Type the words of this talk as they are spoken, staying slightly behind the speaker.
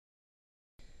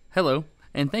Hello,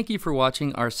 and thank you for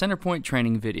watching our CentrePoint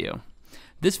training video.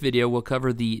 This video will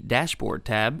cover the Dashboard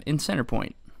tab in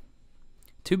CentrePoint.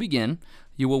 To begin,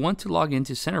 you will want to log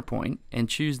into CentrePoint and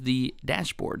choose the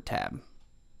Dashboard tab.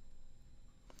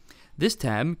 This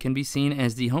tab can be seen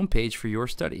as the home page for your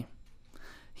study.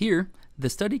 Here, the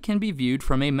study can be viewed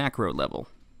from a macro level.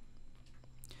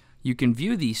 You can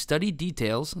view the study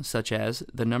details such as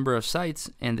the number of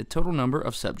sites and the total number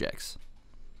of subjects.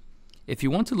 If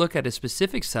you want to look at a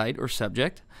specific site or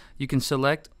subject, you can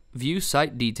select View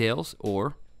Site Details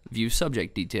or View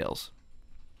Subject Details.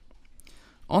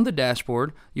 On the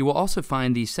dashboard, you will also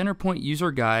find the CentrePoint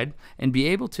User Guide and be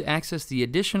able to access the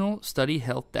additional Study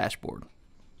Health Dashboard.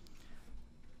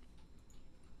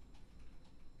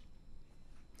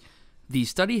 The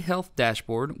Study Health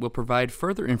Dashboard will provide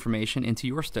further information into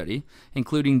your study,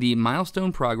 including the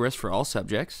milestone progress for all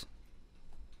subjects,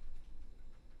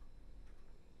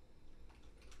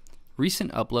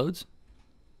 recent uploads,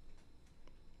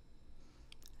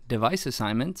 device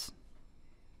assignments,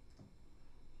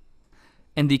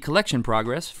 and the collection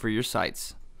progress for your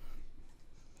sites.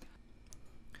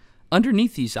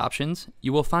 Underneath these options,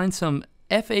 you will find some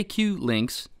FAQ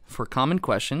links for common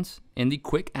questions in the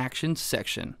Quick Actions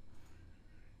section.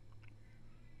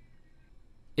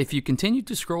 If you continue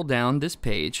to scroll down this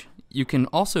page, you can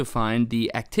also find the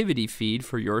activity feed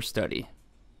for your study.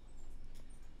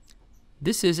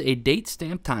 This is a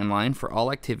date-stamped timeline for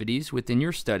all activities within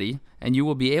your study, and you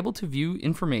will be able to view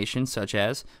information such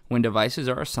as when devices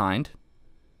are assigned,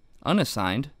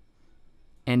 unassigned,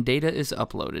 and data is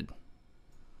uploaded.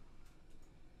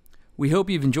 We hope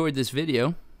you've enjoyed this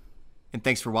video. And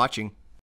thanks for watching.